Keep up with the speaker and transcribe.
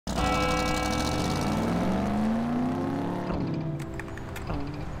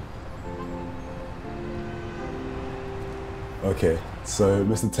Okay, so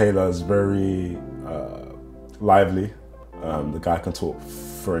Mr. Taylor is very lively. The guy can talk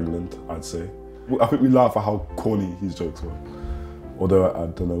for England, I'd say. I think we laugh at how corny his jokes were. Although I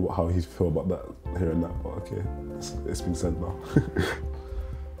don't know how he feel about that, hearing that, but okay, it's been said now.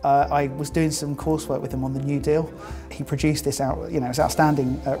 I was doing some coursework with him on the New Deal. He produced this this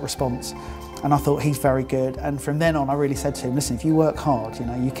outstanding response, and I thought he's very good. And from then on, I really said to him, listen, if you work hard,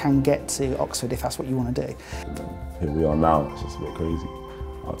 you can get to Oxford if that's what you want to do. Here we are now. It's just a bit crazy.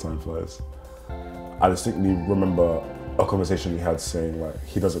 Our time flies. I distinctly remember a conversation we had saying like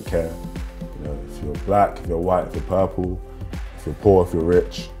he doesn't care. If you're black, if you're white, if you're purple, if you're poor, if you're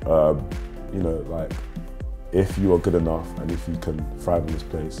rich. Like if you are good enough and if you can thrive in this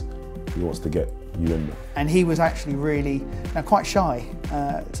place, he wants to get you in there. And he was actually really quite shy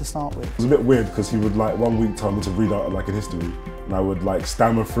to start with. It was a bit weird because he would like 1 week tell me to read out like a history and I would like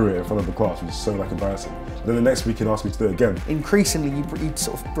stammer through it in front of the class, which is so like embarrassing. Then the next week he'd ask me to do it again. Increasingly you'd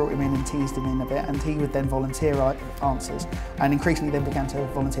sort of brought him in and teased him in a bit, and he would then volunteer answers, and increasingly then began to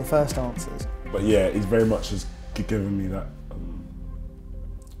volunteer first answers. But yeah, he's very much has given me that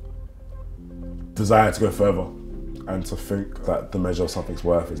desire to go further and to think that the measure of something's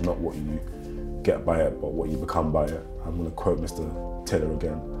worth is not what you get by it, but what you become by it. I'm going to quote Mr. Taylor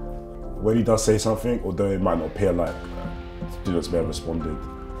again. When he does say something, although it might not appear like students may have responded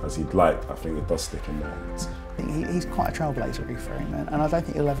as he'd like, I think it does stick in there. He's quite a trailblazer, Ephraim, and I don't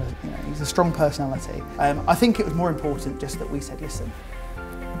think he'll ever, he's a strong personality. I think it was more important just that we said, listen,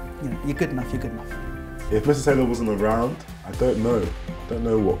 you're good enough, you're good enough. If Mr. Taylor wasn't around, I don't know. I don't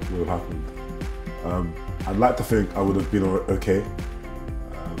know what would have happened. I'd like to think I would have been okay,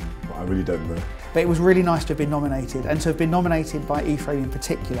 but I really don't know. But it was really nice to have been nominated, and to have been nominated by Ephraim in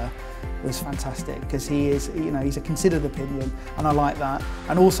particular was fantastic, because he is, he's a considered opinion, and I like that.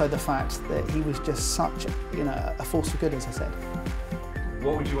 And also the fact that he was just such, a force for good, as I said.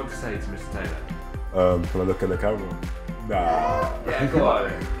 What would you want to say to Mr. Taylor? Can I look at the camera? Nah. Yeah, go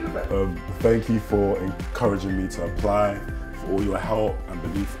on. Thank you for encouraging me to apply, for all your help and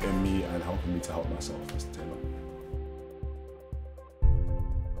belief in me and helping me to help myself, Mr. Taylor.